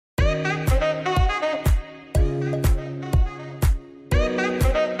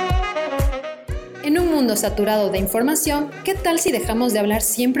mundo saturado de información, ¿qué tal si dejamos de hablar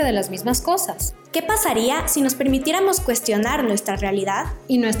siempre de las mismas cosas? ¿Qué pasaría si nos permitiéramos cuestionar nuestra realidad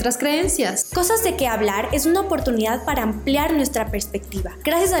y nuestras creencias? Cosas de qué hablar es una oportunidad para ampliar nuestra perspectiva,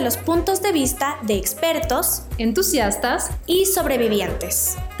 gracias a los puntos de vista de expertos, entusiastas y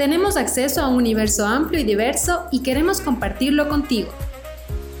sobrevivientes. Tenemos acceso a un universo amplio y diverso y queremos compartirlo contigo.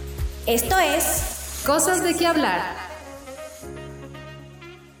 Esto es Cosas de qué hablar.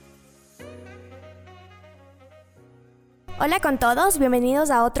 Hola con todos, bienvenidos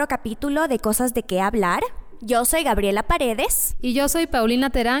a otro capítulo de Cosas de qué hablar. Yo soy Gabriela Paredes. Y yo soy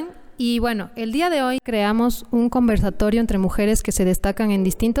Paulina Terán. Y bueno, el día de hoy creamos un conversatorio entre mujeres que se destacan en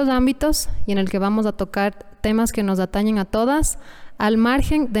distintos ámbitos y en el que vamos a tocar temas que nos atañen a todas, al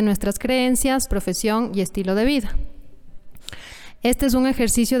margen de nuestras creencias, profesión y estilo de vida. Este es un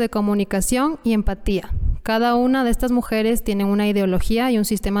ejercicio de comunicación y empatía. Cada una de estas mujeres tiene una ideología y un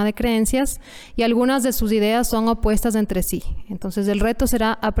sistema de creencias y algunas de sus ideas son opuestas entre sí. Entonces el reto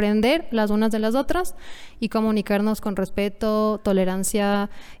será aprender las unas de las otras y comunicarnos con respeto, tolerancia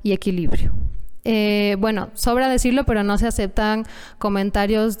y equilibrio. Bueno, sobra decirlo, pero no se aceptan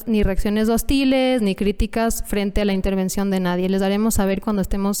comentarios ni reacciones hostiles ni críticas frente a la intervención de nadie. Les daremos saber cuando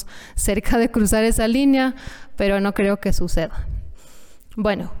estemos cerca de cruzar esa línea, pero no creo que suceda.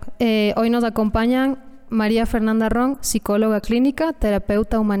 Bueno, hoy nos acompañan María Fernanda Ron, psicóloga clínica,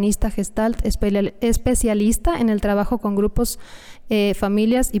 terapeuta humanista gestalt, especialista en el trabajo con grupos,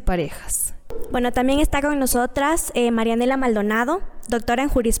 familias y parejas. Bueno, también está con nosotras Marianela Maldonado, doctora en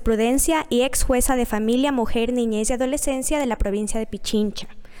jurisprudencia y ex jueza de familia, mujer, niñez y adolescencia de la provincia de Pichincha.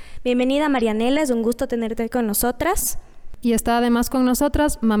 Bienvenida, Marianela, es un gusto tenerte con nosotras. Y está además con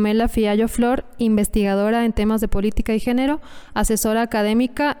nosotras Mamela Fiallo Flor, investigadora en temas de política y género, asesora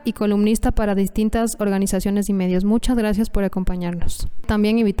académica y columnista para distintas organizaciones y medios. Muchas gracias por acompañarnos.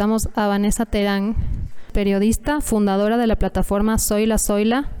 También invitamos a Vanessa Terán, periodista, fundadora de la plataforma Soy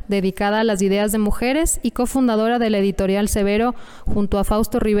la, dedicada a las ideas de mujeres y cofundadora de la editorial Severo junto a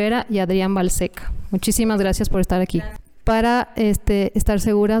Fausto Rivera y Adrián Balseca. Muchísimas gracias por estar aquí. Para estar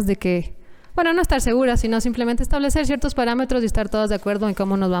seguras de que bueno, no estar seguras, sino simplemente establecer ciertos parámetros y estar todas de acuerdo en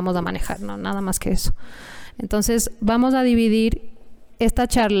cómo nos vamos a manejar, no, nada más que eso. Entonces, vamos a dividir esta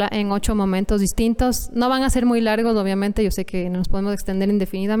charla en 8 momentos distintos. No van a ser muy largos, obviamente, yo sé que nos podemos extender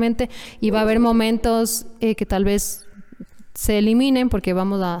indefinidamente y va a haber momentos que tal vez se eliminen porque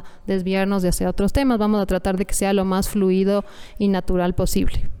vamos a desviarnos de hacia otros temas, vamos a tratar de que sea lo más fluido y natural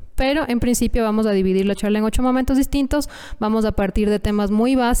posible. Pero en principio vamos a dividir la charla en 8 momentos distintos. Vamos a partir de temas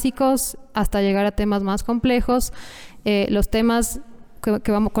muy básicos hasta llegar a temas más complejos. Los temas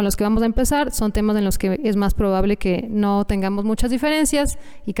con los que vamos a empezar son temas en los que es más probable que no tengamos muchas diferencias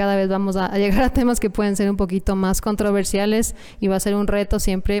y cada vez vamos a llegar a temas que pueden ser un poquito más controversiales y va a ser un reto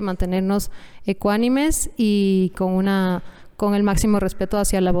siempre mantenernos ecuánimes y con el máximo respeto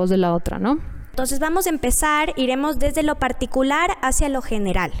hacia la voz de la otra, ¿no? Entonces vamos a empezar, iremos desde lo particular hacia lo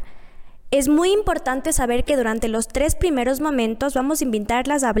general. Es muy importante saber que durante los 3 primeros momentos vamos a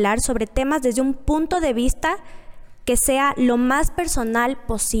invitarlas a hablar sobre temas desde un punto de vista que sea lo más personal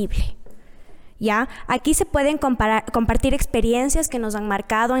posible. ¿Ya? Aquí se pueden compartir experiencias que nos han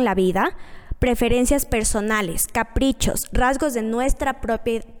marcado en la vida, preferencias personales, caprichos, rasgos de nuestra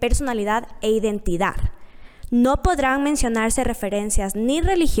propia personalidad e identidad. No podrán mencionarse referencias ni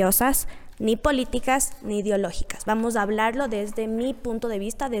religiosas, ni políticas, ni ideológicas. Vamos a hablarlo desde mi punto de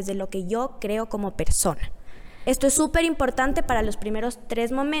vista, desde lo que yo creo como persona. Esto es súper importante para los primeros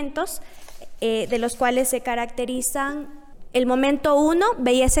 3 momentos, de los cuales se caracterizan el momento 1,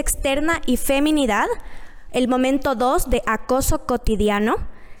 belleza externa y feminidad, el momento 2, de acoso cotidiano,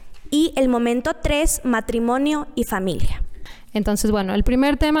 y el momento 3, matrimonio y familia. Entonces, bueno, el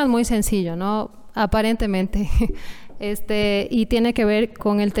primer tema es muy sencillo, ¿no? Aparentemente. Y tiene que ver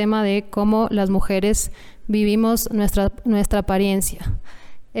con el tema de cómo las mujeres vivimos nuestra apariencia.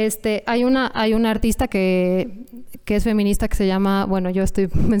 Hay una artista que es feminista que se llama, bueno, yo estoy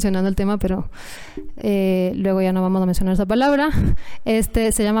mencionando el tema, pero luego ya no vamos a mencionar esa palabra.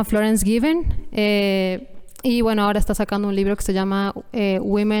 Se llama Florence Given. Y bueno, ahora está sacando un libro que se llama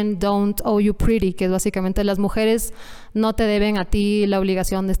Women Don't Owe You Pretty, que es básicamente las mujeres no te deben a ti la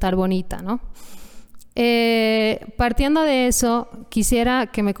obligación de estar bonita, ¿no? Partiendo de eso, quisiera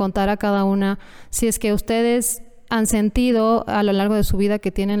que me contara cada una si es que ustedes han sentido a lo largo de su vida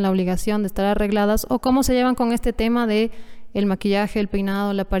que tienen la obligación de estar arregladas o cómo se llevan con este tema de el maquillaje, el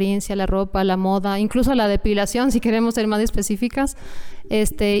peinado, la apariencia, la ropa, la moda, incluso la depilación, si queremos ser más específicas.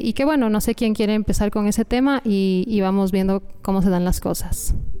 Y que bueno, no sé quién quiere empezar con ese tema y vamos viendo cómo se dan las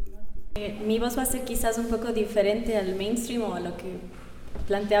cosas. Mi voz va a ser quizás un poco diferente al mainstream o a lo que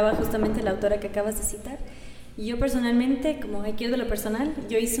planteaba justamente la autora que acabas de citar. Y yo personalmente, como aquí es de lo personal,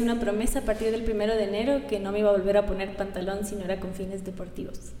 yo hice una promesa a partir del 1 de enero que no me iba a volver a poner pantalón si no era con fines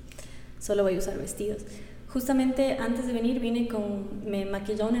deportivos. Solo voy a usar vestidos. Justamente antes de venir me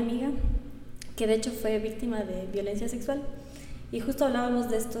maquilló una amiga que de hecho fue víctima de violencia sexual. Y justo hablábamos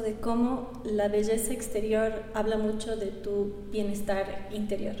de esto, de cómo la belleza exterior habla mucho de tu bienestar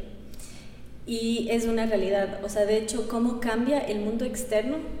interior. Y es una realidad, o sea, de hecho, cómo cambia el mundo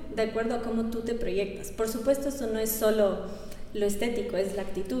externo de acuerdo a cómo tú te proyectas. Por supuesto, esto no es solo lo estético, es la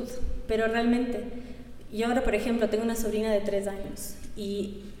actitud, pero realmente, yo ahora, por ejemplo, tengo una sobrina de 3 años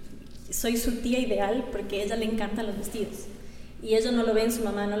y soy su tía ideal porque a ella le encantan los vestidos. Y ella no lo ve en su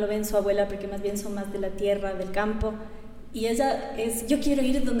mamá, no lo ve en su abuela, porque más bien son más de la tierra, del campo. Y ella es, yo quiero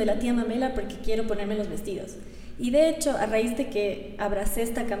ir donde la tía Mamela porque quiero ponerme los vestidos. Y de hecho, a raíz de que abracé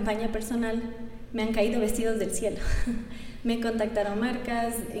esta campaña personal, me han caído vestidos del cielo. Me contactaron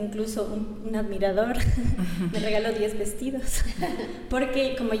marcas, incluso un admirador me regaló 10 vestidos.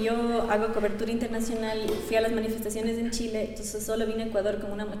 Porque como yo hago cobertura internacional, fui a las manifestaciones en Chile, entonces solo vine a Ecuador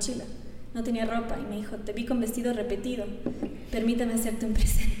con una mochila. No tenía ropa y me dijo, te vi con vestido repetido, permítame hacerte un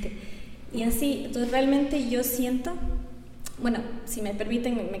presente. Y así, entonces realmente yo siento... Bueno, si me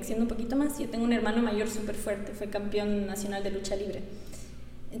permiten, me extiendo un poquito más. Yo tengo un hermano mayor súper fuerte, fue campeón nacional de lucha libre.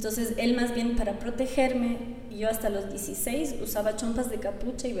 Entonces, él más bien para protegerme, yo hasta los 16 usaba chompas de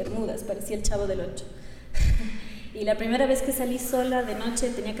capucha y bermudas, parecía el Chavo del 8. Y la primera vez que salí sola de noche,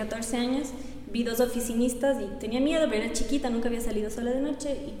 tenía 14 años, vi 2 oficinistas y tenía miedo, pero era chiquita, nunca había salido sola de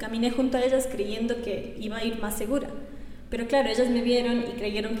noche, y caminé junto a ellas creyendo que iba a ir más segura. Pero claro, ellas me vieron y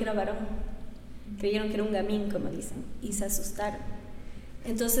creyeron que era varón. Creyeron que era un gamín, como dicen, y se asustaron.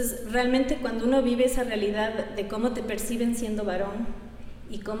 Entonces, realmente cuando uno vive esa realidad de cómo te perciben siendo varón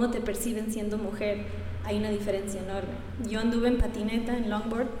y cómo te perciben siendo mujer, hay una diferencia enorme. Yo anduve en patineta, en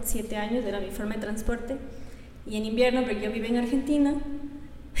longboard, 7 años, era mi forma de transporte, y en invierno, porque yo vivo en Argentina,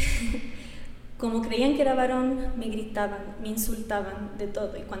 como creían que era varón, me gritaban, me insultaban, de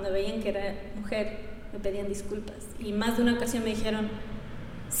todo, y cuando veían que era mujer, me pedían disculpas. Y más de una ocasión me dijeron,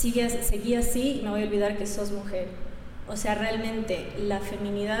 seguí así y me voy a olvidar que sos mujer. O sea, realmente la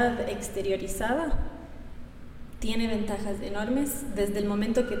feminidad exteriorizada tiene ventajas enormes desde el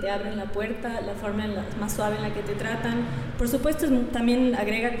momento que te abren la puerta, la forma más suave en la que te tratan. Por supuesto, también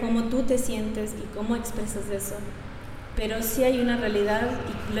agrega cómo tú te sientes y cómo expresas eso. Pero sí hay una realidad,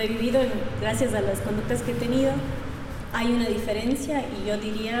 y lo he vivido gracias a las conductas que he tenido, hay una diferencia, y yo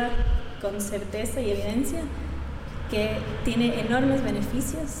diría con certeza y evidencia que tiene enormes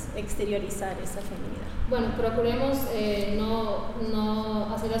beneficios exteriorizar esa feminidad. Bueno, procuremos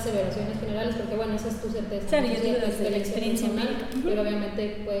no hacer aseveraciones generales, porque bueno, esa es tu certeza. Claro, yo digo desde la experiencia médica. Pero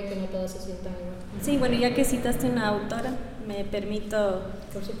obviamente puede que no todas se sientan igual. Sí, bueno, ya que citaste una autora, me permito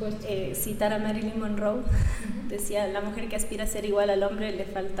por supuesto citar a Marilyn Monroe. Decía, la mujer que aspira a ser igual al hombre le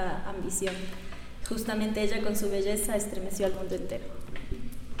falta ambición. Justamente ella con su belleza estremeció al mundo entero.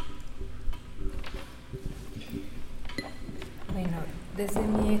 Bueno, desde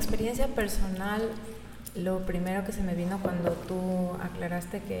mi experiencia personal, lo primero que se me vino cuando tú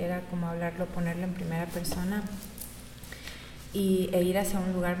aclaraste que era como hablarlo, ponerlo en primera persona e ir hacia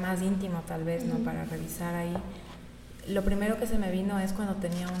un lugar más íntimo tal vez, ¿no? Para revisar ahí. Lo primero que se me vino es cuando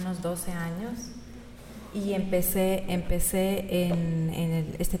tenía unos 12 años y empecé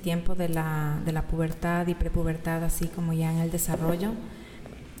en este tiempo de la pubertad y prepubertad, así como ya en el desarrollo.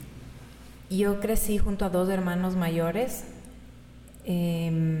 Yo crecí junto a 2 hermanos mayores,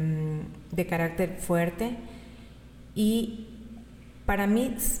 de carácter fuerte, y para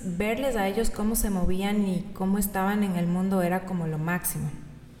mí verles a ellos cómo se movían y cómo estaban en el mundo era como lo máximo,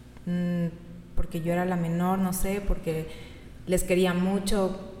 porque yo era la menor, no sé, porque les quería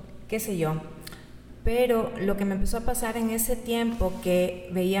mucho, qué sé yo. Pero lo que me empezó a pasar en ese tiempo, que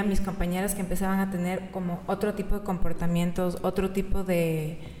veía a mis compañeras que empezaban a tener como otro tipo de comportamientos, otro tipo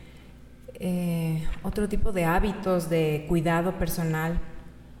de hábitos de cuidado personal,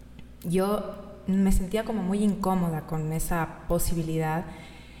 yo me sentía como muy incómoda con esa posibilidad,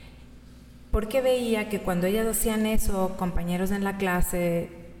 porque veía que cuando ellas hacían eso, compañeros en la clase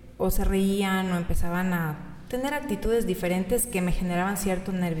o se reían o empezaban a tener actitudes diferentes que me generaban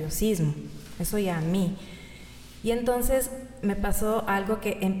cierto nerviosismo, eso ya a mí. Y entonces me pasó algo,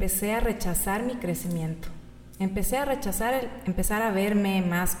 que empecé a rechazar mi crecimiento. Empecé a rechazar empezar a verme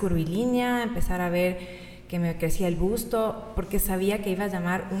más curvilínea, empezar a ver que me crecía el busto, porque sabía que iba a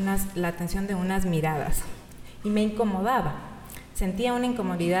llamar la atención de unas miradas. Y me incomodaba. Sentía una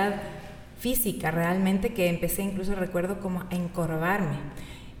incomodidad física realmente, que empecé, incluso recuerdo, como a encorvarme.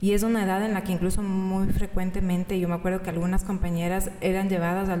 Y es una edad en la que incluso muy frecuentemente, yo me acuerdo que algunas compañeras eran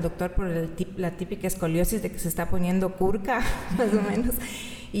llevadas al doctor por la típica escoliosis de que se está poniendo curca, más o menos.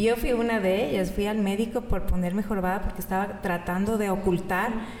 Y yo fui una de ellas, fui al médico por ponerme jorobada porque estaba tratando de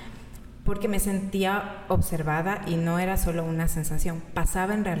ocultar, porque me sentía observada y no era solo una sensación,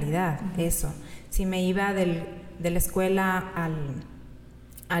 pasaba en realidad eso. Si me iba de la escuela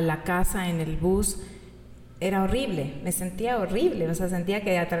a la casa en el bus, era horrible, me sentía horrible, o sea, sentía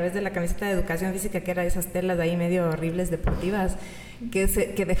que a través de la camiseta de educación física, que era esas telas de ahí medio horribles deportivas, que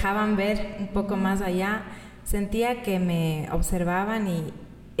dejaban ver un poco más allá, sentía que me observaban y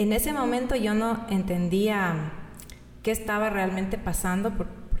en ese momento yo no entendía qué estaba realmente pasando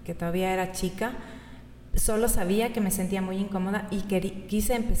porque todavía era chica, solo sabía que me sentía muy incómoda y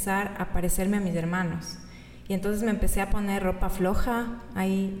quise empezar a parecerme a mis hermanos. Y entonces me empecé a poner ropa floja,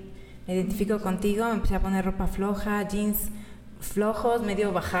 ahí me identifico contigo, me empecé a poner ropa floja, jeans flojos,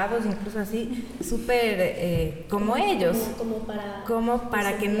 medio bajados, incluso así, súper como ellos, como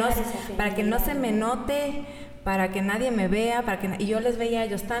para que no se me note, para que nadie me vea, y yo les veía a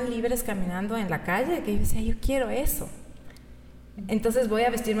ellos tan libres caminando en la calle que yo decía, yo quiero eso. Entonces voy a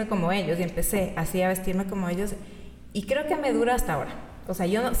vestirme como ellos, y empecé así a vestirme como ellos, y creo que me dura hasta ahora. O sea,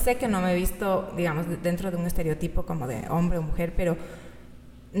 yo sé que no me he visto, digamos, dentro de un estereotipo como de hombre o mujer, pero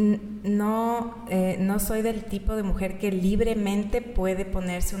no soy del tipo de mujer que libremente puede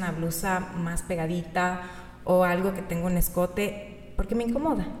ponerse una blusa más pegadita o algo que tenga un escote, porque me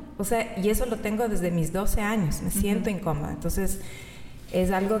incomoda. O sea, y eso lo tengo desde mis 12 años, me siento incómoda. Entonces,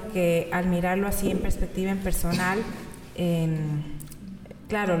 es algo que al mirarlo así en perspectiva, en personal,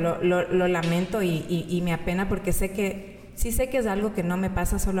 claro, lo lamento y me apena porque sé que es algo que no me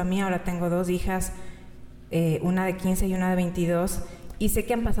pasa solo a mí. Ahora tengo 2 hijas, una de 15 y una de 22, y sé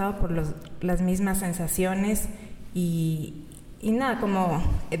que han pasado por las mismas sensaciones y nada, como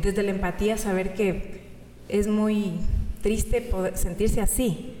desde la empatía saber que es muy triste poder sentirse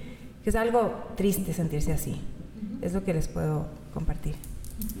así, que es algo triste sentirse así. Es lo que les puedo compartir.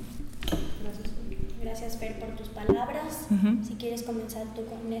 Gracias, Fer, por tus palabras. Si quieres comenzar tú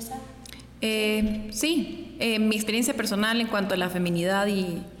con esa. Sí, mi experiencia personal en cuanto a la feminidad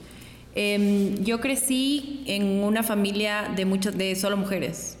yo crecí en una familia de solo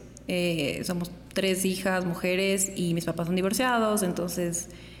mujeres. Somos 3 hijas mujeres y mis papás son divorciados, entonces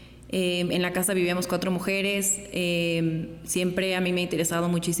en la casa vivíamos 4 mujeres. Siempre a mí me ha interesado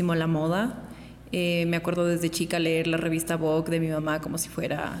muchísimo la moda. Me acuerdo desde chica leer la revista Vogue de mi mamá como si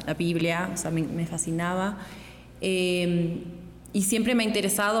fuera la Biblia, o sea, me fascinaba. Y siempre me ha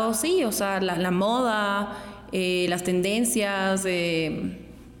interesado, sí, o sea, la moda, las tendencias,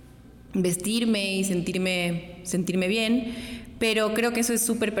 vestirme y sentirme bien, pero creo que eso es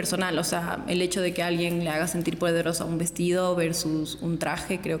súper personal. O sea, el hecho de que alguien le haga sentir poderosa un vestido versus un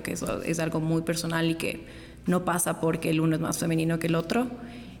traje, creo que eso es algo muy personal y que no pasa porque el uno es más femenino que el otro.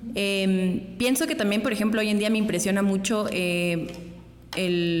 Pienso que también, por ejemplo, hoy en día me impresiona mucho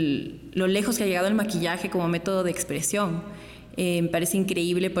lo lejos que ha llegado el maquillaje como método de expresión. Me parece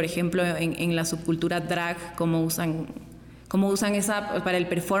increíble, por ejemplo, en la subcultura drag, cómo usan esa para el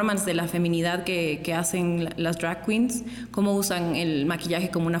performance de la feminidad que hacen las drag queens, cómo usan el maquillaje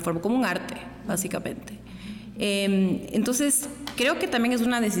como una forma, como un arte, básicamente. Entonces, creo que también es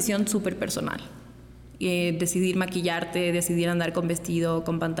una decisión súper personal. Decidir maquillarte, decidir andar con vestido,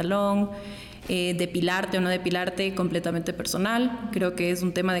 con pantalón, depilarte o no depilarte, completamente personal. Creo que es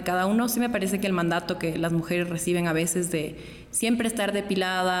un tema de cada uno. Sí me parece que el mandato que las mujeres reciben a veces de siempre estar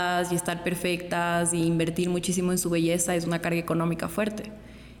depiladas y estar perfectas y invertir muchísimo en su belleza es una carga económica fuerte.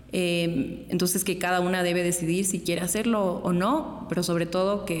 Entonces que cada una debe decidir si quiere hacerlo o no, pero sobre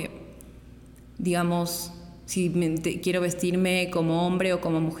todo que, digamos, si quiero vestirme como hombre o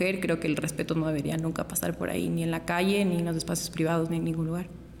como mujer, creo que el respeto no debería nunca pasar por ahí, ni en la calle, ni en los espacios privados, ni en ningún lugar.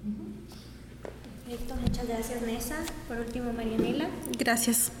 Perfecto, muchas gracias, Nessa. Por último, Marianela.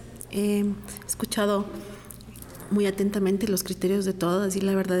 Gracias. He escuchado muy atentamente los criterios de todas y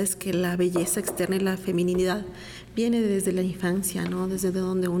la verdad es que la belleza externa y la feminidad viene desde la infancia, ¿no? Desde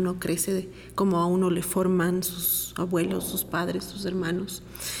donde uno crece, como a uno le forman sus abuelos, sus padres, sus hermanos.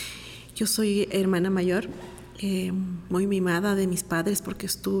 Yo soy hermana mayor, muy mimada de mis padres porque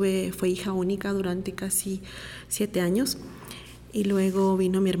fue hija única durante casi 7 años. Y luego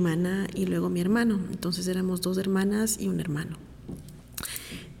vino mi hermana y luego mi hermano. Entonces éramos 2 hermanas y un hermano.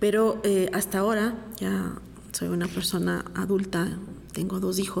 Pero hasta ahora ya soy una persona adulta, tengo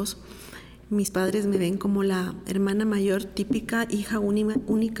 2 hijos. Mis padres me ven como la hermana mayor, típica hija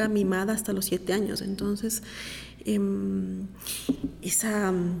única mimada hasta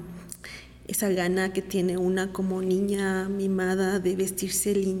esa gana que tiene una como niña mimada de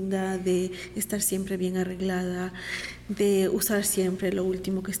vestirse linda, de estar siempre bien arreglada, de usar siempre lo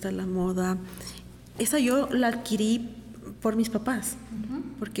último que está en la moda. Esa yo la adquirí por mis papás,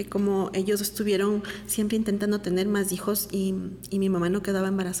 porque como ellos estuvieron siempre intentando tener más hijos y mi mamá no quedaba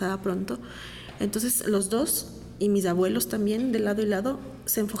embarazada pronto, entonces los dos y mis abuelos también de lado y lado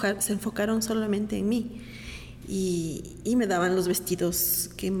se enfocaron solamente en mí y me daban los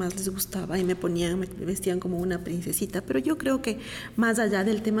vestidos que más les gustaba y me vestían como una princesita. Pero yo creo que más allá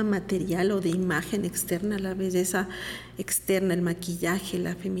del tema material o de imagen externa, la belleza externa, el maquillaje,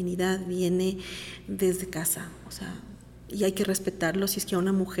 la feminidad viene desde casa, o sea, y hay que respetarlo. Si es que a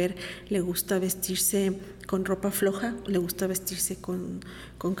una mujer le gusta vestirse con ropa floja, le gusta vestirse con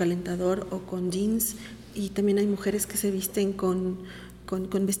calentador o con jeans, y también hay mujeres que se visten con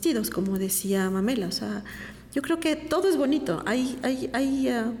vestidos, como decía Mamela. O sea, yo creo que todo es bonito. Hay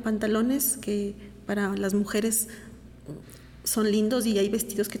pantalones que para las mujeres son lindos y hay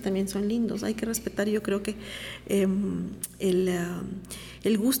vestidos que también son lindos. Hay que respetar, yo creo que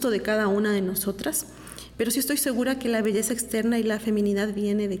el gusto de cada una de nosotras. Pero sí estoy segura que la belleza externa y la feminidad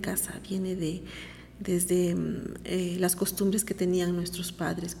viene de casa, viene desde las costumbres que tenían nuestros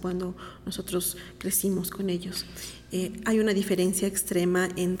padres cuando nosotros crecimos con ellos. Hay una diferencia extrema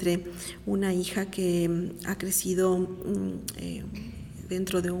entre una hija que ha crecido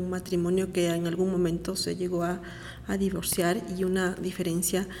dentro de un matrimonio que en algún momento se llegó a divorciar, y una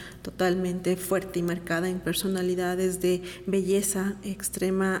diferencia totalmente fuerte y marcada en personalidades de belleza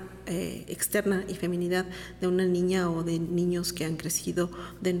extrema, externa y feminidad de una niña o de niños que han crecido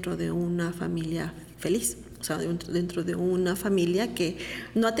dentro de una familia feliz. O sea, dentro de una familia que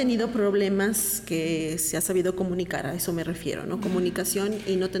no ha tenido problemas, que se ha sabido comunicar, a eso me refiero, ¿no? Comunicación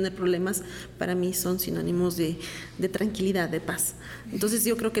y no tener problemas para mí son sinónimos de tranquilidad, de paz. Entonces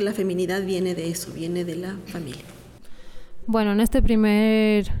yo creo que la feminidad viene de eso, viene de la familia. Bueno, en esta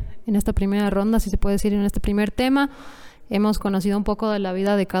primera ronda, si se puede decir, en este primer tema, hemos conocido un poco de la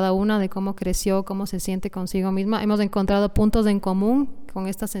vida de cada una, de cómo creció, cómo se siente consigo misma. Hemos encontrado puntos en común con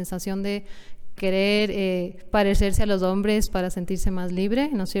esta sensación de querer parecerse a los hombres para sentirse más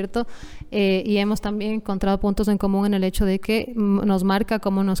libre, ¿no es cierto? Y hemos también encontrado puntos en común en el hecho de que nos marca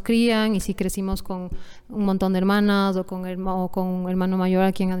cómo nos crían, y si crecimos con un montón de hermanas o con un hermano mayor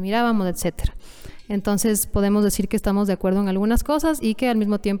a quien admirábamos, etcétera. Entonces podemos decir que estamos de acuerdo en algunas cosas y que al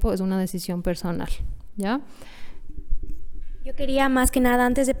mismo tiempo es una decisión personal, ¿ya? Yo quería, más que nada,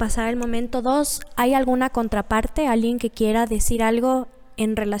 antes de pasar al momento 2, ¿hay alguna contraparte? ¿Alguien que quiera decir algo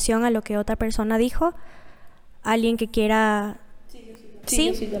en relación a lo que otra persona dijo? ¿Alguien que quiera...?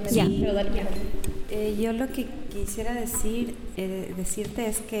 Sí, ya. Pero dale. Yo lo que quisiera decirte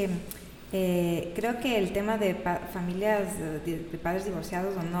es que creo que el tema de familias de padres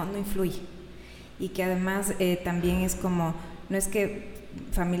divorciados o no influye, y que además también es como, no es que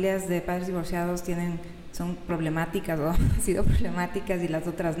familias de padres divorciados son problemáticas o han sido problemáticas y las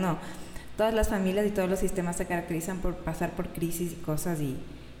otras no. Todas las familias y todos los sistemas se caracterizan por pasar por crisis y cosas, y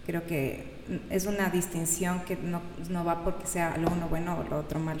creo que es una distinción que no va porque sea lo uno bueno o lo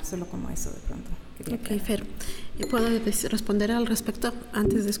otro malo, solo como eso de pronto. Ok, Fer, ¿puedo responder al respecto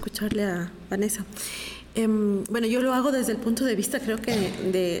antes de escucharle a Vanessa? Bueno, yo lo hago desde el punto de vista, creo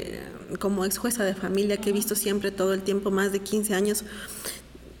que como ex jueza de familia, que he visto siempre todo el tiempo, más de 15 años,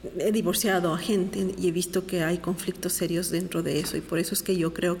 he divorciado a gente y he visto que hay conflictos serios dentro de eso, y por eso es que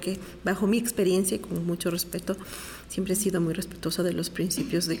yo creo que, bajo mi experiencia y con mucho respeto, siempre he sido muy respetuosa de los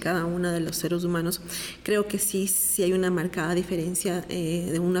principios de cada uno de los seres humanos. Creo que sí hay una marcada diferencia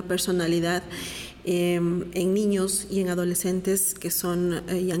de una personalidad en niños y en adolescentes que son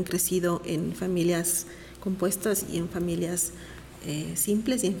y han crecido en familias compuestas y en familias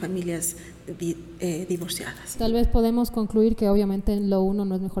simples y en familias divorciadas. Tal vez podemos concluir que obviamente lo uno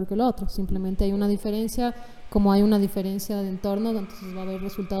no es mejor que lo otro, simplemente hay una diferencia, como hay una diferencia de entorno, entonces va a haber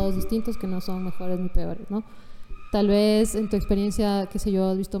resultados distintos que no son mejores ni peores, ¿no? Tal vez en tu experiencia, qué sé yo,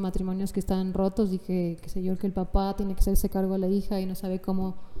 has visto matrimonios que están rotos y que, qué sé yo, que el papá tiene que hacerse cargo de la hija y no sabe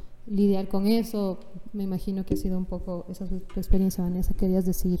cómo lidiar con eso. Me imagino que ha sido un poco esa tu experiencia, Vanessa. ¿Querías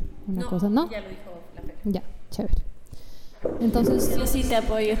decir una cosa? ¿No? Ya lo dijo la Fer. Ya, chévere. Entonces, yo sí te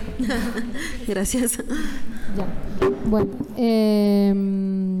apoyo. Gracias. Ya. Bueno,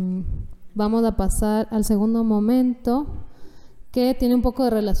 vamos a pasar al segundo momento, que tiene un poco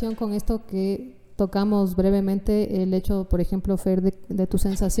de relación con esto que tocamos brevemente, el hecho, por ejemplo, Fer, de tu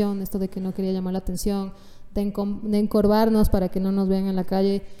sensación, esto de que no quería llamar la atención, de encorvarnos para que no nos vean en la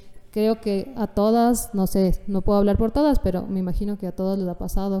calle. Creo que a todas, no sé, no puedo hablar por todas, pero me imagino que a todas les ha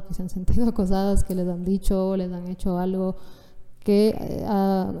pasado, que se han sentido acosadas, que les han dicho, les han hecho algo que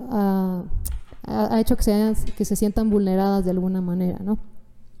ha hecho que se sientan vulneradas de alguna manera, ¿no?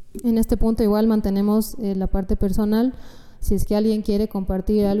 En este punto igual mantenemos la parte personal. Si es que alguien quiere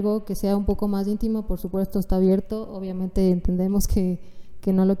compartir algo que sea un poco más íntimo, por supuesto está abierto. Obviamente entendemos que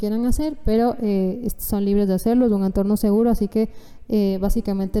no lo quieran hacer, pero son libres de hacerlo, es un entorno seguro, así que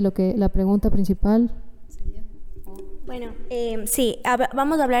básicamente la pregunta principal sería... Bueno, sí,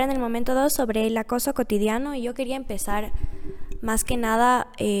 vamos a hablar en el momento 2 sobre el acoso cotidiano, y yo quería empezar más que nada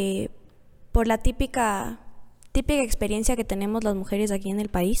por la típica experiencia que tenemos las mujeres aquí en el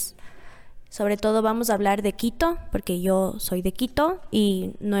país. Sobre todo vamos a hablar de Quito, porque yo soy de Quito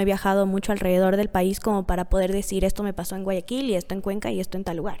y no he viajado mucho alrededor del país como para poder decir esto me pasó en Guayaquil y esto en Cuenca y esto en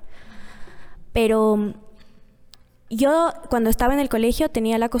tal lugar. Pero yo cuando estaba en el colegio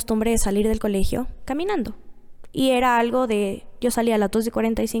tenía la costumbre de salir del colegio caminando. Y era algo de, yo salía a las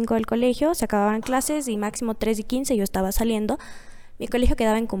 2:45 del colegio, se acababan clases y máximo 3:15 yo estaba saliendo. Mi colegio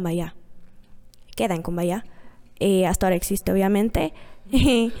quedaba en Cumbayá. Queda en Cumbayá. Hasta ahora existe, obviamente.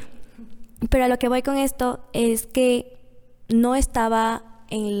 Pero a lo que voy con esto es que no estaba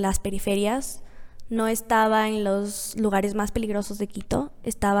en las periferias, no estaba en los lugares más peligrosos de Quito,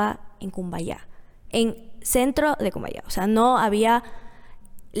 estaba en Cumbayá, en centro de Cumbayá. O sea, no había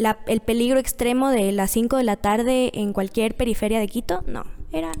el peligro extremo de las 5 de la tarde en cualquier periferia de Quito, no,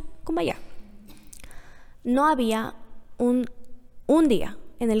 era Cumbayá. No había un día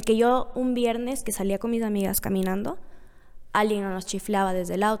en el que yo, un viernes que salía con mis amigas caminando, alguien nos chiflaba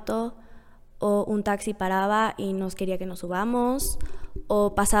desde el auto, o un taxi paraba y nos quería que nos subamos,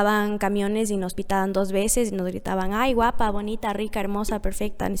 o pasaban camiones y nos pitaban 2 veces y nos gritaban, ay, guapa, bonita, rica, hermosa,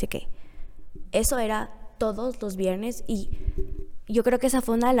 perfecta, ni sé qué. Eso era todos los viernes, y yo creo que esa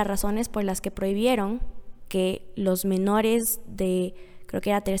fue una de las razones por las que prohibieron que los menores de, creo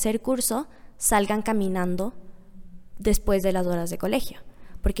que era 3er curso, salgan caminando después de las horas de colegio,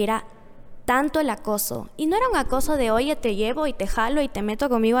 porque era tanto el acoso, y no era un acoso de oye te llevo y te jalo y te meto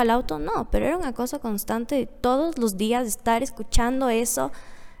conmigo al auto, no, pero era un acoso constante de todos los días estar escuchando eso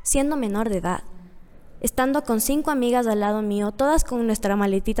siendo menor de edad, estando con 5 amigas al lado mío, todas con nuestra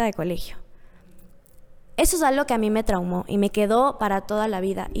maletita de colegio. Eso es algo que a mí me traumó y me quedó para toda la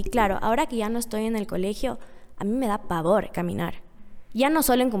vida. Y claro, ahora que ya no estoy en el colegio, a mí me da pavor caminar, ya no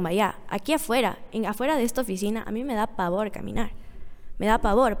solo en Cumbayá, aquí afuera, afuera de esta oficina, a mí me da pavor caminar. Me da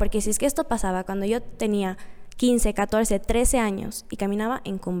pavor, porque si es que esto pasaba cuando yo tenía 15, 14, 13 años y caminaba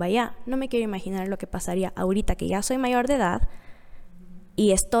en Cumbayá, no me quiero imaginar lo que pasaría ahorita que ya soy mayor de edad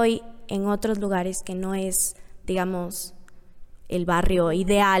y estoy en otros lugares que no es, digamos, el barrio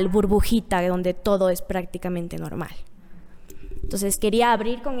ideal, burbujita, donde todo es prácticamente normal. Entonces quería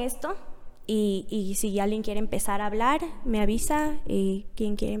abrir con esto y si alguien quiere empezar a hablar, me avisa.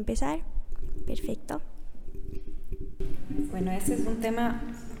 ¿Quién quiere empezar? Perfecto. Bueno, ese es un tema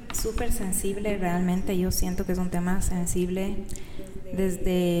súper sensible, realmente yo siento que es un tema sensible.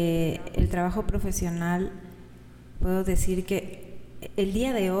 Desde el trabajo profesional puedo decir que el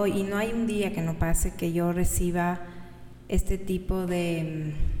día de hoy, y no hay un día que no pase que yo reciba este tipo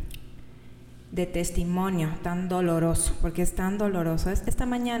de testimonio tan doloroso, porque es tan doloroso. Esta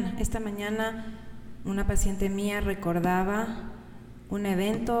mañana una paciente mía recordaba un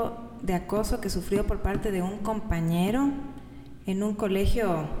evento de acoso que sufrió por parte de un compañero en un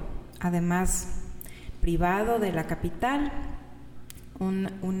colegio, además privado de la capital,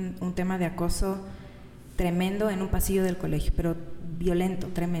 un tema de acoso tremendo en un pasillo del colegio, pero violento,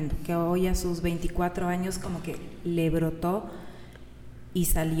 tremendo, que hoy a sus 24 años como que le brotó y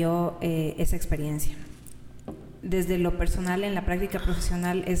salió esa experiencia. Desde lo personal, en la práctica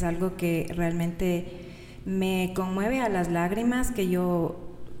profesional, es algo que realmente me conmueve a las lágrimas, que yo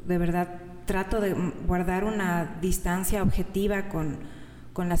de verdad trato de guardar una distancia objetiva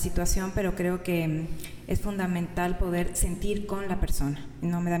con la situación, pero creo que es fundamental poder sentir con la persona.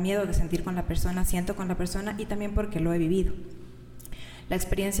 No me da miedo de sentir con la persona, siento con la persona, y también porque lo he vivido. La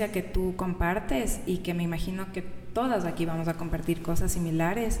experiencia que tú compartes, y que me imagino que todas aquí vamos a compartir cosas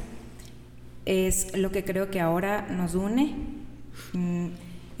similares, es lo que creo que ahora nos une.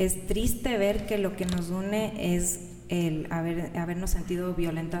 Es triste ver que lo que nos une es el habernos sentido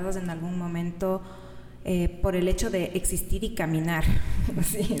violentadas en algún momento por el hecho de existir y caminar.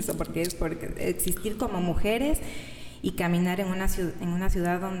 Sí, eso porque existir como mujeres y caminar en una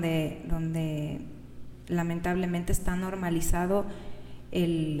ciudad donde lamentablemente está normalizado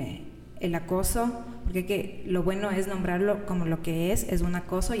el acoso, porque lo bueno es nombrarlo como lo que es un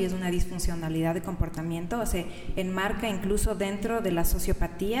acoso, y es una disfuncionalidad de comportamiento. Se enmarca incluso dentro de las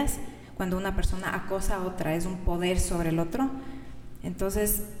sociopatías, cuando una persona acosa a otra, es un poder sobre el otro.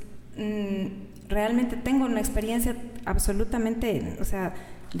 Entonces realmente tengo una experiencia absolutamente, o sea,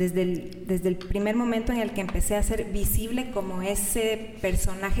 desde el primer momento en el que empecé a ser visible como ese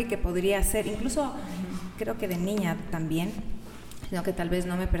personaje que podría ser, incluso creo que de niña también, sino que tal vez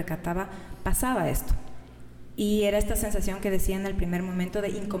no me percataba, pasaba esto. Y era esta sensación que decía en el primer momento de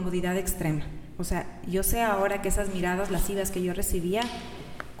incomodidad extrema. O sea, yo sé ahora que esas miradas lascivas que yo recibía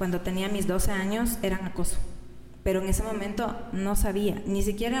cuando tenía mis 12 años eran acoso. Pero en ese momento no sabía, ni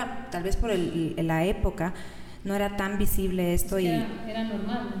siquiera, tal vez por la época, no era tan visible esto. Y era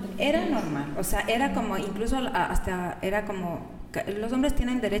normal. Era normal, o sea, era como, incluso hasta era como, los hombres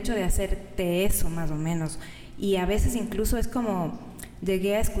tienen derecho de hacerte eso, más o menos. Y a veces incluso es como,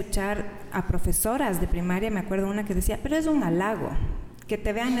 llegué a escuchar a profesoras de primaria, me acuerdo una que decía, pero es un halago. Que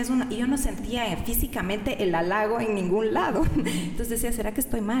te vean es una... Y yo no sentía físicamente el halago en ningún lado. Entonces decía, ¿será que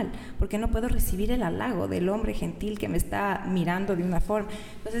estoy mal? Porque no puedo recibir el halago del hombre gentil que me está mirando de una forma.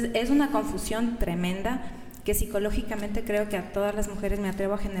 Entonces es una confusión tremenda que psicológicamente creo que a todas las mujeres, me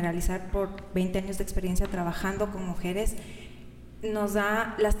atrevo a generalizar por 20 años de experiencia trabajando con mujeres, nos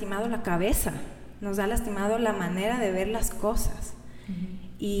ha lastimado la cabeza, nos ha lastimado la manera de ver las cosas.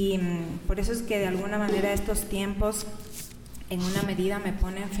 Y por eso es que de alguna manera estos tiempos en una medida me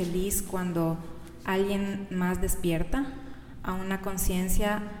ponen feliz cuando alguien más despierta a una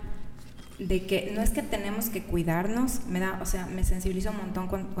conciencia de que no es que tenemos que cuidarnos, me sensibiliza un montón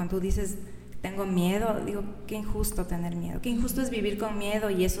cuando tú dices tengo miedo, digo qué injusto tener miedo, qué injusto es vivir con miedo,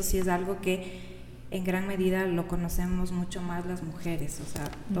 y eso sí es algo que en gran medida lo conocemos mucho más las mujeres, o sea,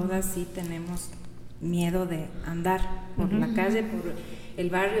 todas sí tenemos miedo de andar por la calle, por el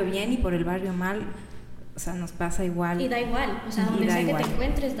barrio bien y por el barrio mal. O sea, nos pasa igual. Y da igual, o sea, donde sea que te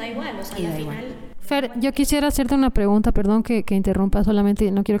encuentres, da igual, o sea, al final... Fer, yo quisiera hacerte una pregunta, perdón que interrumpa, solamente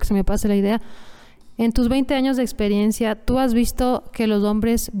no quiero que se me pase la idea. En tus 20 años de experiencia, ¿tú has visto que los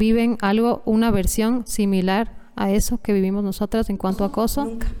hombres viven algo, una versión similar a eso que vivimos nosotras en cuanto a acoso?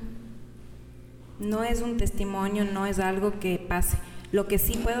 Nunca. No es un testimonio, no es algo que pase. Lo que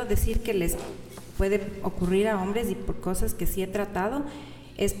sí puedo decir que les puede ocurrir a hombres, y por cosas que sí he tratado,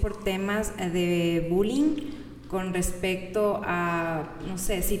 es por temas de bullying con respecto a, no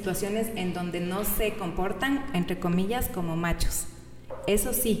sé, situaciones en donde no se comportan, entre comillas, como machos.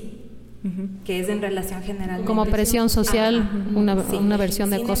 Eso sí, que es en relación general. Como presión social, una versión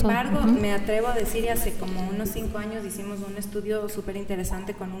de acoso. Sin embargo, me atrevo a decir, hace como unos 5 años hicimos un estudio súper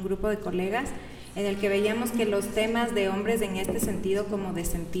interesante con un grupo de colegas en el que veíamos que los temas de hombres en este sentido, como de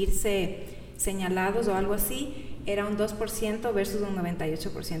sentirse señalados o algo así, era un 2% versus un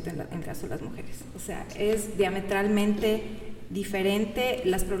 98% en el caso de las mujeres. O sea, es diametralmente diferente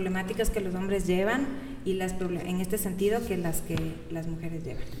las problemáticas que los hombres llevan y en este sentido que las mujeres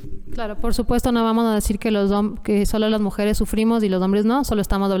llevan. Claro, por supuesto no vamos a decir que que solo las mujeres sufrimos y los hombres no, solo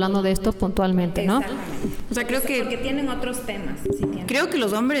estamos hablando de esto puntualmente, ¿no? Exactamente. O sea, creo que... Porque tienen otros temas. Sí, creo que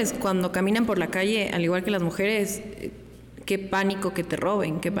los hombres cuando caminan por la calle, al igual que las mujeres... Qué pánico que te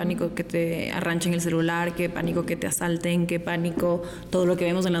roben, qué pánico que te arranchen el celular, qué pánico que te asalten, qué pánico todo lo que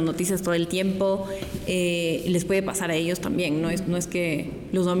vemos en las noticias todo el tiempo, les puede pasar a ellos también. No es que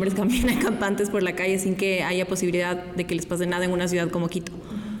los hombres caminen campantes por la calle sin que haya posibilidad de que les pase nada en una ciudad como Quito.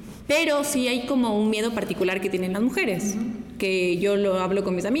 Pero sí hay como un miedo particular que tienen las mujeres, que yo lo hablo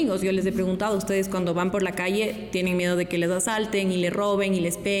con mis amigos. Yo les he preguntado, ustedes cuando van por la calle tienen miedo de que les asalten y les roben y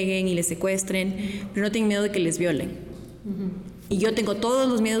les peguen y les secuestren, pero no tienen miedo de que les violen. Y yo tengo todos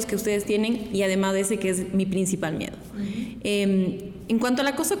los miedos que ustedes tienen y además de ese que es mi principal miedo. En cuanto al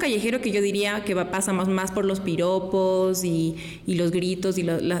acoso callejero, que yo diría que pasa más por los piropos y los gritos y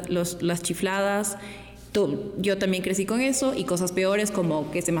las chifladas, yo también crecí con eso, y cosas peores como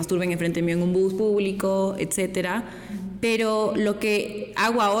que se masturben enfrente mío en un bus público, etcétera. Pero lo que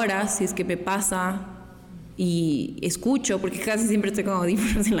hago ahora, si es que me pasa y escucho, porque casi siempre estoy con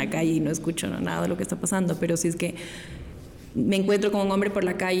audífonos en la calle y no escucho nada de lo que está pasando, pero si es que me encuentro con un hombre por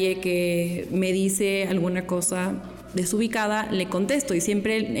la calle que me dice alguna cosa desubicada, le contesto, y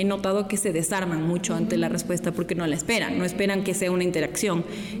siempre he notado que se desarman mucho ante la respuesta porque no esperan que sea una interacción,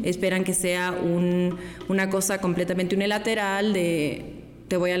 esperan que sea una cosa completamente unilateral de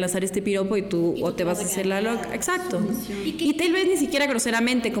te voy a lanzar este piropo y tú o te vas a hacer la loca. Exacto. Y tal vez ni siquiera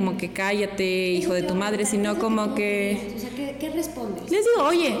groseramente, como que cállate, hijo de tu madre, sino como que... O sea, ¿qué respondes? Les digo,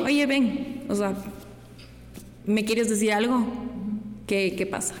 oye, ven, o sea, ¿me quieres decir algo? ¿Qué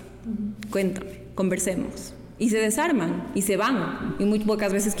pasa? Cuéntame, conversemos. Y se desarman y se van. Y muy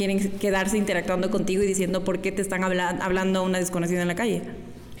pocas veces quieren quedarse interactuando contigo y diciendo por qué te están hablando a una desconocida en la calle.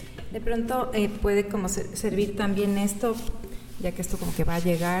 De pronto puede como servir también esto, ya que esto como que va a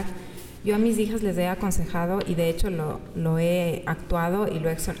llegar, Yo a mis hijas les he aconsejado, y de hecho lo he actuado y lo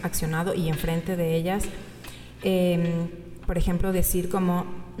he accionado y enfrente de ellas, por ejemplo, decir como,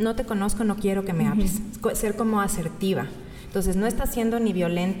 no te conozco, no quiero que me hables. Ser como asertiva. Entonces, no estás siendo ni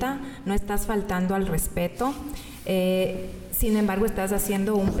violenta, no estás faltando al respeto, sin embargo, estás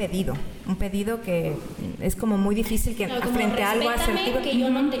haciendo un pedido que es como muy difícil que frente a algo asertivo. Que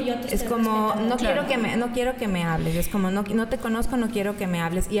yo te es como, no quiero que me hables, es como, no te conozco, no quiero que me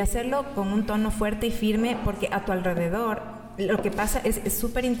hables, y hacerlo con un tono fuerte y firme, porque a tu alrededor lo que pasa es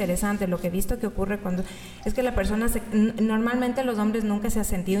súper interesante. Lo que he visto que ocurre cuando es que la persona normalmente los hombres nunca se han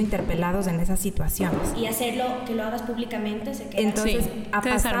sentido interpelados en esas situaciones, y hacerlo, que lo hagas públicamente, se queda. Entonces ha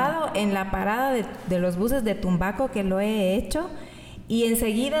pasado en la parada de los buses de Tumbaco, que lo he hecho, y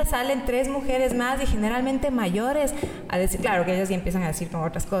enseguida salen 3 mujeres más, y generalmente mayores, a decir, claro que ellas ya empiezan a decir como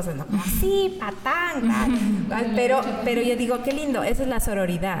otras cosas, ¿no? Como, sí, patán, pero yo digo, qué lindo, esa es la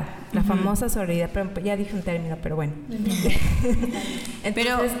sororidad, la famosa sororidad, pero ya dije un término, pero bueno. Entonces,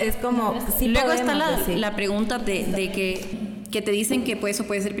 pero es como, sí, luego está la pregunta de que te dicen que pues, eso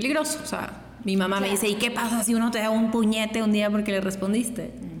puede ser peligroso. O sea, mi mamá me dice, ¿y qué pasa si uno te da un puñete un día porque le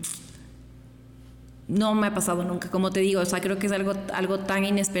respondiste? No me ha pasado nunca, como te digo. O sea, creo que es algo tan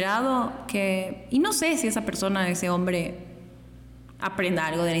inesperado que... Y no sé si esa persona, ese hombre, aprenda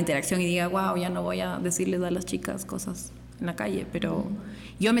algo de la interacción y diga, wow, ya no voy a decirles a las chicas cosas en la calle. Pero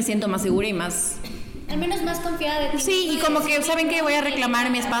yo me siento más segura y más... Al menos más confiada de ti. Sí, y como que, ¿saben qué? Voy a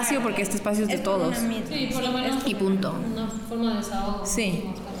reclamar mi espacio porque este espacio es de todos. Sí, por lo menos. Y punto. Una forma de desahogo. Sí.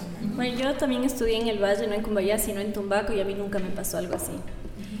 Bueno, yo también estudié en el Valle, no en Cumbayá, sino en Tumbaco, y a mí nunca me pasó algo así.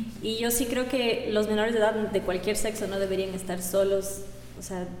 Y yo sí creo que los menores de edad de cualquier sexo no deberían estar solos. O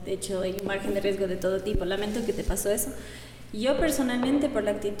sea, de hecho hay un margen de riesgo de todo tipo. Lamento que te pasó eso. Yo personalmente, por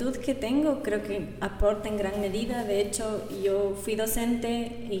la actitud que tengo, creo que aporta en gran medida. De hecho, yo fui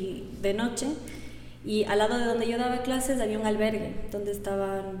docente de noche, y al lado de donde yo daba clases había un albergue donde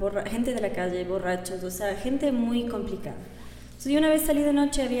estaban gente de la calle, borrachos, o sea, gente muy complicada. Entonces, yo una vez salí de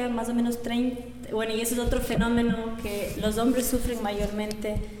noche, había más o menos 30, bueno, y eso es otro fenómeno que los hombres sufren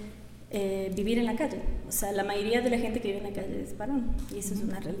mayormente, vivir en la calle. O sea, la mayoría de la gente que vive en la calle es varón, y eso es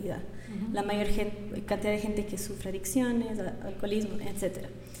una realidad. La mayor cantidad de gente que sufre adicciones, alcoholismo, etc.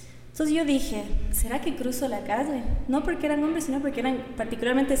 Entonces yo dije, ¿será que cruzo la calle? No porque eran hombres, sino porque eran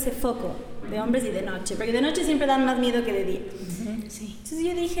particularmente ese foco de hombres y de noche, porque de noche siempre dan más miedo que de día. Sí. Entonces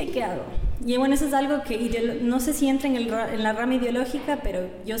yo dije, ¿qué hago? Y bueno, eso es algo que no sé si entra en la rama ideológica, pero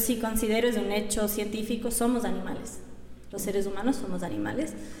yo sí considero, es un hecho científico, somos animales. Los seres humanos somos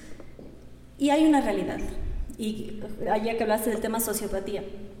animales. Y hay una realidad, y ya que hablaste del tema sociopatía,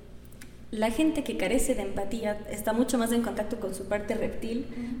 la gente que carece de empatía está mucho más en contacto con su parte reptil,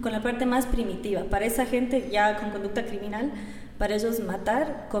 con la parte más primitiva. Para esa gente ya con conducta criminal, para ellos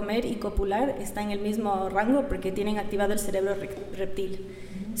matar, comer y copular está en el mismo rango porque tienen activado el cerebro reptil.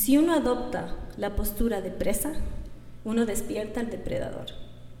 Si uno adopta la postura de presa, uno despierta al depredador.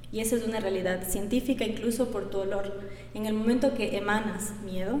 Y esa es una realidad científica, incluso por tu olor. En el momento que emanas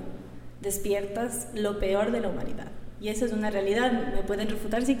miedo, despiertas lo peor de la humanidad. Y esa es una realidad, me pueden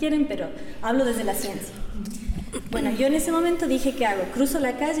refutar si quieren, pero hablo desde la ciencia. Bueno, yo en ese momento dije, ¿qué hago? Cruzo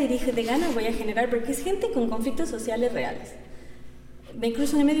la calle y dije, de gana voy a generar, porque es gente con conflictos sociales reales. Me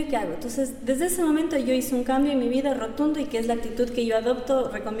cruzo en el medio y ¿qué hago? Entonces, desde ese momento yo hice un cambio en mi vida rotundo, y que es la actitud que yo adopto,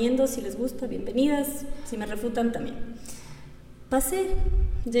 recomiendo, si les gusta, bienvenidas, si me refutan también.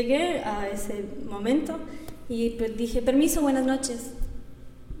 Llegué a ese momento y pues dije, permiso, buenas noches.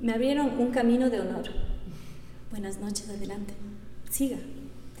 Me abrieron un camino de honor. Buenas noches, adelante, siga.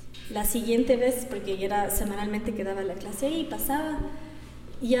 La siguiente vez, porque ya era semanalmente que daba la clase ahí, pasaba,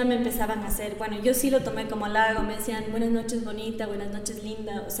 y ya me empezaban a hacer, bueno, yo sí lo tomé como halago, me decían, buenas noches bonita, buenas noches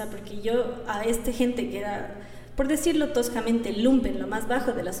linda, o sea, porque yo a esta gente que era, por decirlo toscamente, lumpen, lo más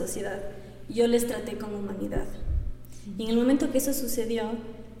bajo de la sociedad, yo les traté con humanidad. Y en el momento que eso sucedió,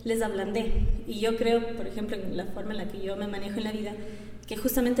 les ablandé. Y yo creo, por ejemplo, en la forma en la que yo me manejo en la vida, que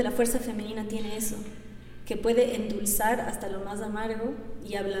justamente la fuerza femenina tiene eso, que puede endulzar hasta lo más amargo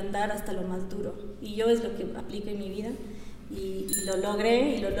y ablandar hasta lo más duro. Y yo es lo que aplico en mi vida, y lo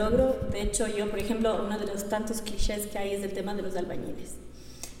logré y lo logro. De hecho, yo, por ejemplo, uno de los tantos clichés que hay es el tema de los albañiles.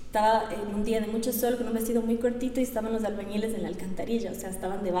 Estaba en un día de mucho sol con un vestido muy cortito y estaban los albañiles en la alcantarilla, o sea,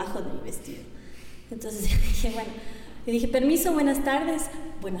 estaban debajo de mi vestido. Entonces dije, bueno, le dije, permiso, buenas tardes,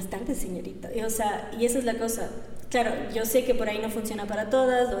 señorita. Y, o sea, y esa es la cosa. Claro, yo sé que por ahí no funciona para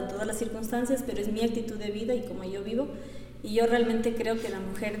todas o en todas las circunstancias, pero es mi actitud de vida y como yo vivo. Y yo realmente creo que la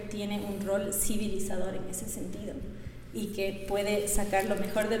mujer tiene un rol civilizador en ese sentido, y que puede sacar lo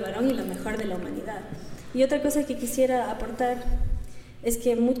mejor del varón y lo mejor de la humanidad. Y otra cosa que quisiera aportar es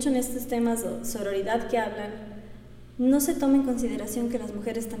que mucho en estos temas de sororidad que hablan, no se toma en consideración que las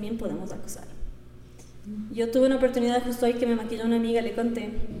mujeres también podemos acosar. Yo tuve una oportunidad justo hoy que me maquilló una amiga, le conté,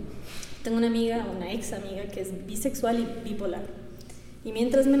 tengo una amiga, una ex amiga que es bisexual y bipolar, y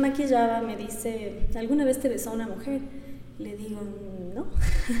mientras me maquillaba me dice, ¿alguna vez te besó una mujer? Le digo, no.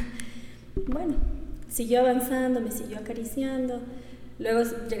 Bueno, siguió avanzando, me siguió acariciando, luego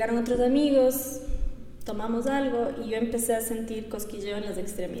llegaron otros amigos, tomamos algo y yo empecé a sentir cosquilleo en las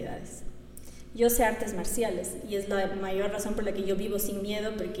extremidades. Yo sé artes marciales y es la mayor razón por la que yo vivo sin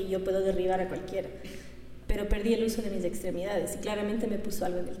miedo, porque yo puedo derribar a cualquiera, pero perdí el uso de mis extremidades y claramente me puso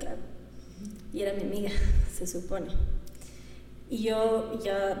algo en el trago y era mi amiga, se supone. Y yo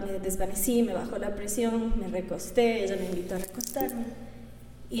ya me desvanecí, me bajó la presión, me recosté, ella me invitó a recostarme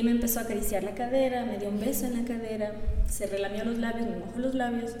y me empezó a acariciar la cadera, me dio un beso en la cadera, se relamió los labios, me mojó los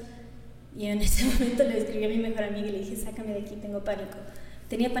labios y en ese momento le escribí a mi mejor amiga y le dije, sácame de aquí, tengo pánico.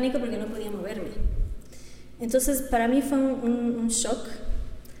 Tenía pánico porque no podía moverme. Entonces para mí fue un shock,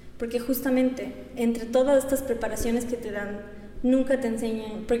 porque justamente entre todas estas preparaciones que te dan, nunca te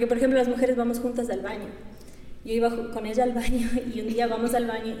enseñan, porque por ejemplo las mujeres vamos juntas al baño. Yo iba con ella al baño y un día vamos al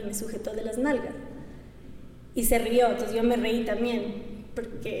baño y me sujetó de las nalgas y se rió, entonces yo me reí también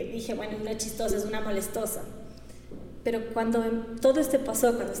porque dije, bueno, es una chistosa, es una molestosa. Pero cuando todo esto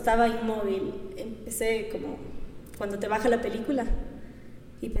pasó, cuando estaba inmóvil, empecé como cuando te baja la película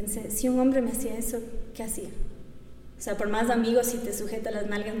y pensé, si un hombre me hacía eso, ¿qué hacía? O sea, por más amigos, si te sujeta las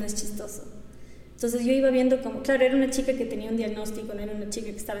nalgas no es chistoso. Entonces yo iba viendo como, claro, era una chica que tenía un diagnóstico, no era una chica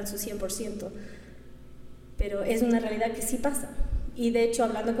que estaba en su 100%, pero es una realidad que sí pasa. Y de hecho,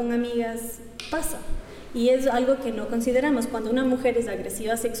 hablando con amigas, pasa. Y es algo que no consideramos. Cuando una mujer es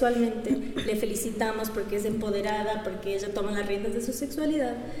agresiva sexualmente, le felicitamos porque es empoderada, porque ella toma las riendas de su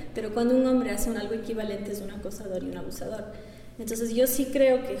sexualidad, pero cuando un hombre hace algo equivalente es un acosador y un abusador. Entonces yo sí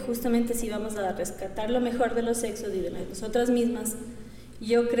creo que justamente si vamos a rescatar lo mejor de los sexos y de nosotras mismas,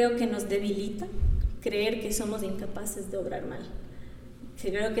 yo creo que nos debilita creer que somos incapaces de obrar mal.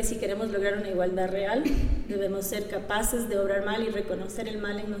 Creo que si queremos lograr una igualdad real, debemos ser capaces de obrar mal y reconocer el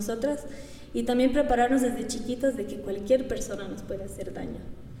mal en nosotras y también prepararnos desde chiquitas de que cualquier persona nos puede hacer daño,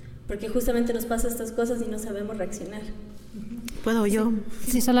 porque justamente nos pasa estas cosas y no sabemos reaccionar. ¿Puedo yo?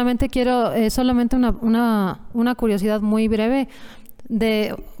 Sí, solamente quiero, solamente una curiosidad muy breve.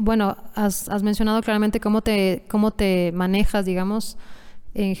 Bueno, has mencionado claramente cómo te manejas, digamos,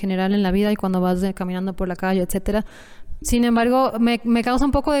 en general en la vida y cuando vas caminando por la calle, etcétera. Sin embargo, me causa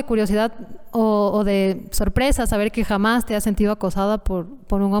un poco de curiosidad o de sorpresa saber que jamás te has sentido acosada por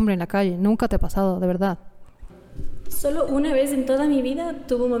un hombre en la calle. Nunca te ha pasado, de verdad. Solo una vez en toda mi vida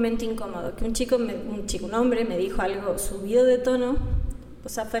tuve un momento incómodo, que un hombre me dijo algo subido de tono, o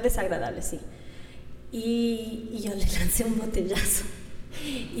sea, fue desagradable, sí. Y yo le lancé un botellazo.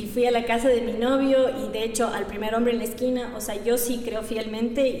 Y fui a la casa de mi novio y de hecho al primer hombre en la esquina, o sea, yo sí creo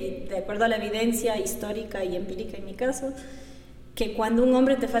fielmente y de acuerdo a la evidencia histórica y empírica en mi caso, que cuando un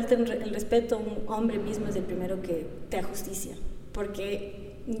hombre te falta el respeto, un hombre mismo es el primero que te da justicia,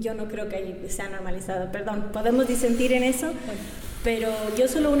 porque yo no creo que ahí sea normalizado, perdón, podemos disentir en eso, pero yo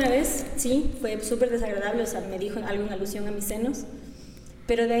solo una vez, sí, fue súper desagradable, o sea, me dijo algo en alusión a mis senos.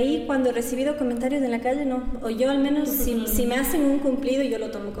 Pero de ahí, cuando he recibido comentarios en la calle, no. O yo al menos, si me hacen un cumplido, yo lo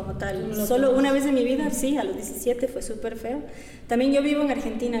tomo como tal. Solo una vez en mi vida, sí, a los 17, fue súper feo. También yo vivo en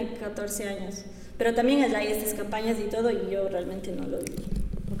Argentina, 14 años. Pero también allá hay estas campañas y todo, y yo realmente no lo viví.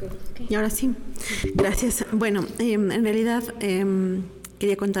 Okay. Y ahora sí, gracias. Bueno, en realidad,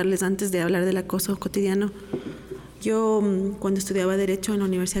 quería contarles antes de hablar del acoso cotidiano. Yo, cuando estudiaba Derecho en la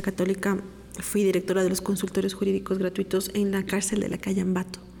Universidad Católica, fui directora de los consultorios jurídicos gratuitos en la cárcel de la calle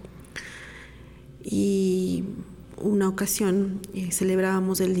Ambato. Y una ocasión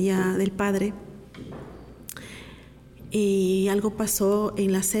celebrábamos el Día del Padre y algo pasó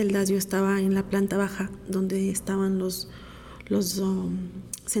en las celdas. Yo estaba en la planta baja donde estaban los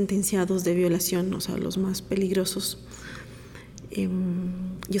sentenciados de violación, o sea, los más peligrosos.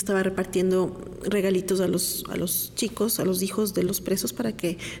 Yo estaba repartiendo regalitos a los chicos, a los hijos de los presos para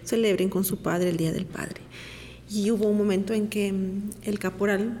que celebren con su padre el Día del Padre. Y hubo un momento en que el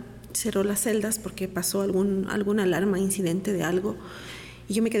caporal cerró las celdas porque pasó alguna alarma, incidente de algo,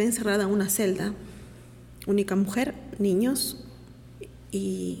 y yo me quedé encerrada en una celda, única mujer, niños,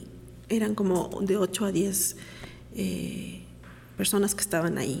 y eran como de 8 a 10 personas que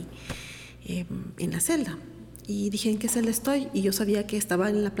estaban ahí en la celda. Y dije, ¿en qué celda estoy? Y yo sabía que estaba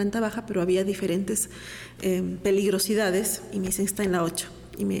en la planta baja, pero había diferentes peligrosidades. Y me dicen, está en la 8.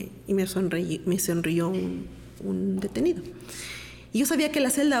 Y me sonrió un detenido. Y yo sabía que la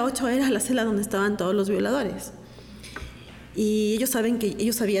celda 8 era la celda donde estaban todos los violadores. Y ellos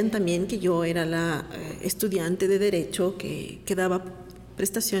sabían también que yo era la estudiante de Derecho que daba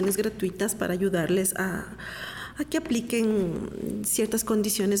prestaciones gratuitas para ayudarles a que apliquen ciertas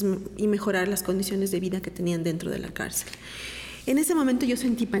condiciones y mejorar las condiciones de vida que tenían dentro de la cárcel. En ese momento yo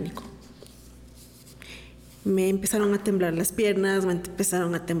sentí pánico. Me empezaron a temblar las piernas, me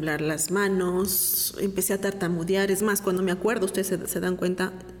empezaron a temblar las manos, empecé a tartamudear. Es más, cuando me acuerdo, ustedes se dan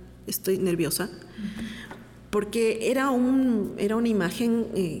cuenta, estoy nerviosa. Porque era una imagen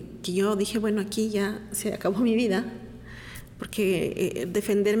que yo dije, bueno, aquí ya se acabó mi vida. Porque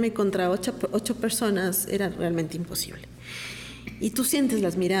defenderme contra 8 personas era realmente imposible. Y tú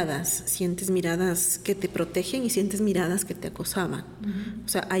sientes miradas que te protegen y sientes miradas que te acosaban. O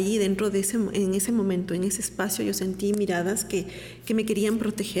sea, ahí dentro en ese momento, en ese espacio, yo sentí miradas que me querían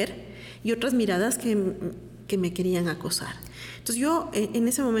proteger y otras miradas que me querían acosar. Entonces yo en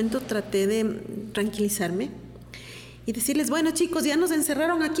ese momento traté de tranquilizarme y decirles, bueno chicos, ya nos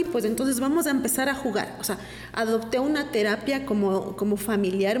encerraron aquí, pues entonces vamos a empezar a jugar. O sea, adopté una terapia como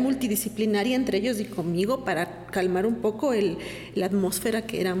familiar multidisciplinaria entre ellos y conmigo para calmar un poco la atmósfera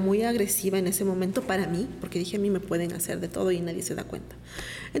que era muy agresiva en ese momento para mí, porque dije, a mí me pueden hacer de todo y nadie se da cuenta.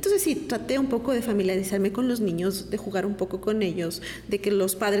 Entonces sí, traté un poco de familiarizarme con los niños, de jugar un poco con ellos, de que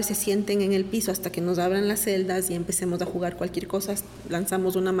los padres se sienten en el piso hasta que nos abran las celdas y empecemos a jugar cualquier cosa.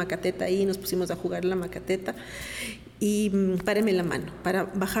 Lanzamos una macateta ahí y nos pusimos a jugar la macateta. Y páreme la mano para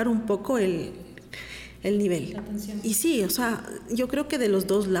bajar un poco el nivel. Y sí, o sea, yo creo que de los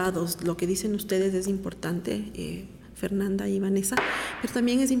dos lados lo que dicen ustedes es importante, Fernanda y Vanessa, pero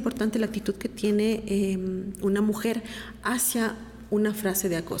también es importante la actitud que tiene una mujer hacia una frase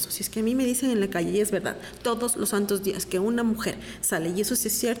de acoso. Si es que a mí me dicen en la calle, y es verdad, todos los santos días que una mujer sale, y eso sí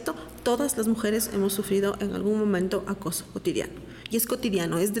es cierto, todas las mujeres hemos sufrido en algún momento acoso cotidiano. Y es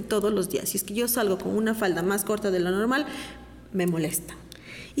cotidiano, es de todos los días. Si es que yo salgo con una falda más corta de lo normal, me molesta.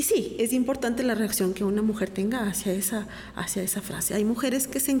 Y sí, es importante la reacción que una mujer tenga hacia esa frase. Hay mujeres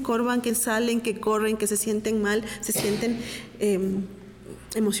que se encorvan, que salen, que corren, que se sienten mal, se sienten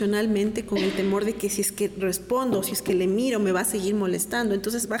emocionalmente con el temor de que si es que respondo, si es que le miro, me va a seguir molestando.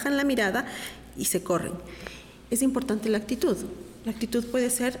 Entonces bajan la mirada y se corren. Es importante la actitud. La actitud puede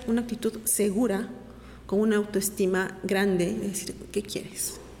ser una actitud segura, con una autoestima grande, es decir, ¿qué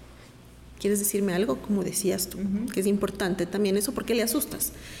quieres? ¿Quieres decirme algo? Como decías tú, que es importante también eso, porque le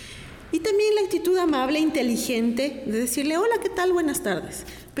asustas. Y también la actitud amable, inteligente, de decirle, hola, ¿qué tal? Buenas tardes.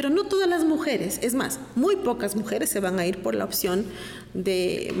 Pero no todas las mujeres, es más, muy pocas mujeres se van a ir por la opción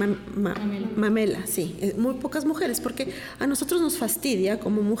de mamela, sí, muy pocas mujeres, porque a nosotros nos fastidia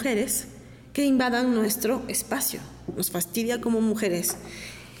como mujeres que invadan nuestro espacio, nos fastidia como mujeres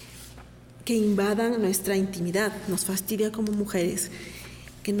que invadan nuestra intimidad, nos fastidia como mujeres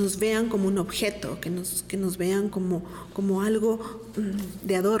que nos vean como un objeto, que nos vean como algo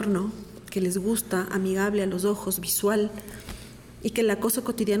de adorno, que les gusta, amigable a los ojos, visual, y que el acoso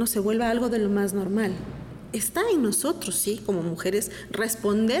cotidiano se vuelva algo de lo más normal. Está en nosotros, sí, como mujeres,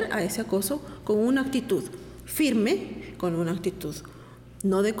 responder a ese acoso con una actitud firme, con una actitud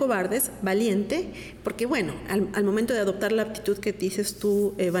no de cobardes, valiente, porque bueno, al momento de adoptar la actitud que dices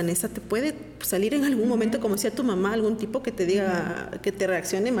tú, Vanessa, te puede salir en algún momento, como decía tu mamá, algún tipo que te diga, que te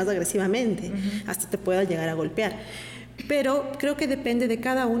reaccione más agresivamente, hasta te pueda llegar a golpear. Pero creo que depende de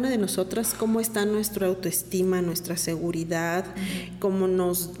cada una de nosotras cómo está nuestra autoestima, nuestra seguridad, cómo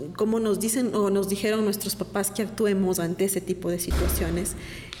nos dicen o nos dijeron nuestros papás que actuemos ante ese tipo de situaciones.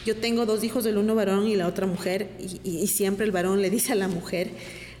 Yo tengo 2 hijos, el uno varón y la otra mujer, y siempre el varón le dice a la mujer,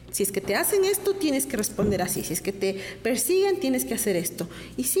 si es que te hacen esto, tienes que responder así, si es que te persiguen, tienes que hacer esto.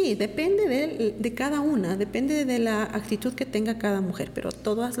 Y sí, depende de cada una, depende de la actitud que tenga cada mujer, pero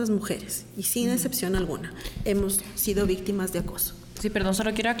todas las mujeres, y sin excepción alguna, hemos sido víctimas de acoso. Sí, perdón,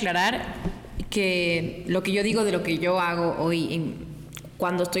 solo quiero aclarar que lo que yo digo de lo que yo hago hoy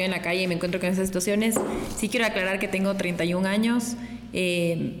cuando estoy en la calle y me encuentro con esas situaciones, sí quiero aclarar que tengo 31 años,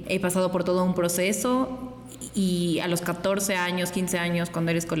 he pasado por todo un proceso y a los 14 años, 15 años,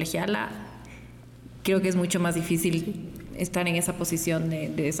 cuando eres colegiala, creo que es mucho más difícil estar en esa posición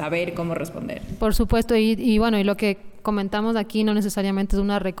de saber cómo responder. Por supuesto, y bueno, y lo que comentamos aquí no necesariamente es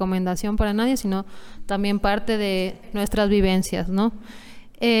una recomendación para nadie, sino también parte de nuestras vivencias, ¿no?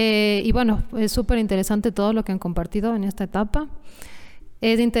 Y bueno, es súper interesante todo lo que han compartido en esta etapa.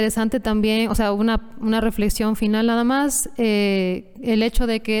 es interesante también, o sea, una reflexión final nada más, el hecho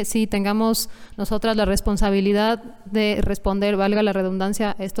de que sí tengamos nosotras la responsabilidad de responder, valga la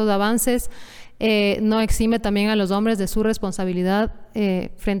redundancia, estos avances, no exime también a los hombres de su responsabilidad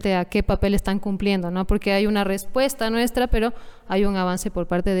frente a qué papel están cumpliendo, ¿no? Porque hay una respuesta nuestra, pero hay un avance por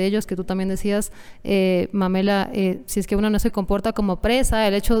parte de ellos, que tú también decías, Mamela, si es que uno no se comporta como presa,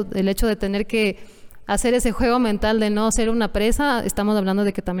 el hecho de tener que hacer ese juego mental de no ser una presa, estamos hablando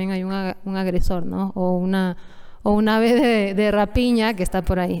de que también hay un agresor, ¿no? O un ave de rapiña que está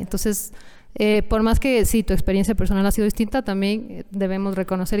por ahí. Entonces, por más que sí, tu experiencia personal ha sido distinta, también debemos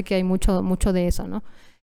reconocer que hay mucho de eso, ¿no?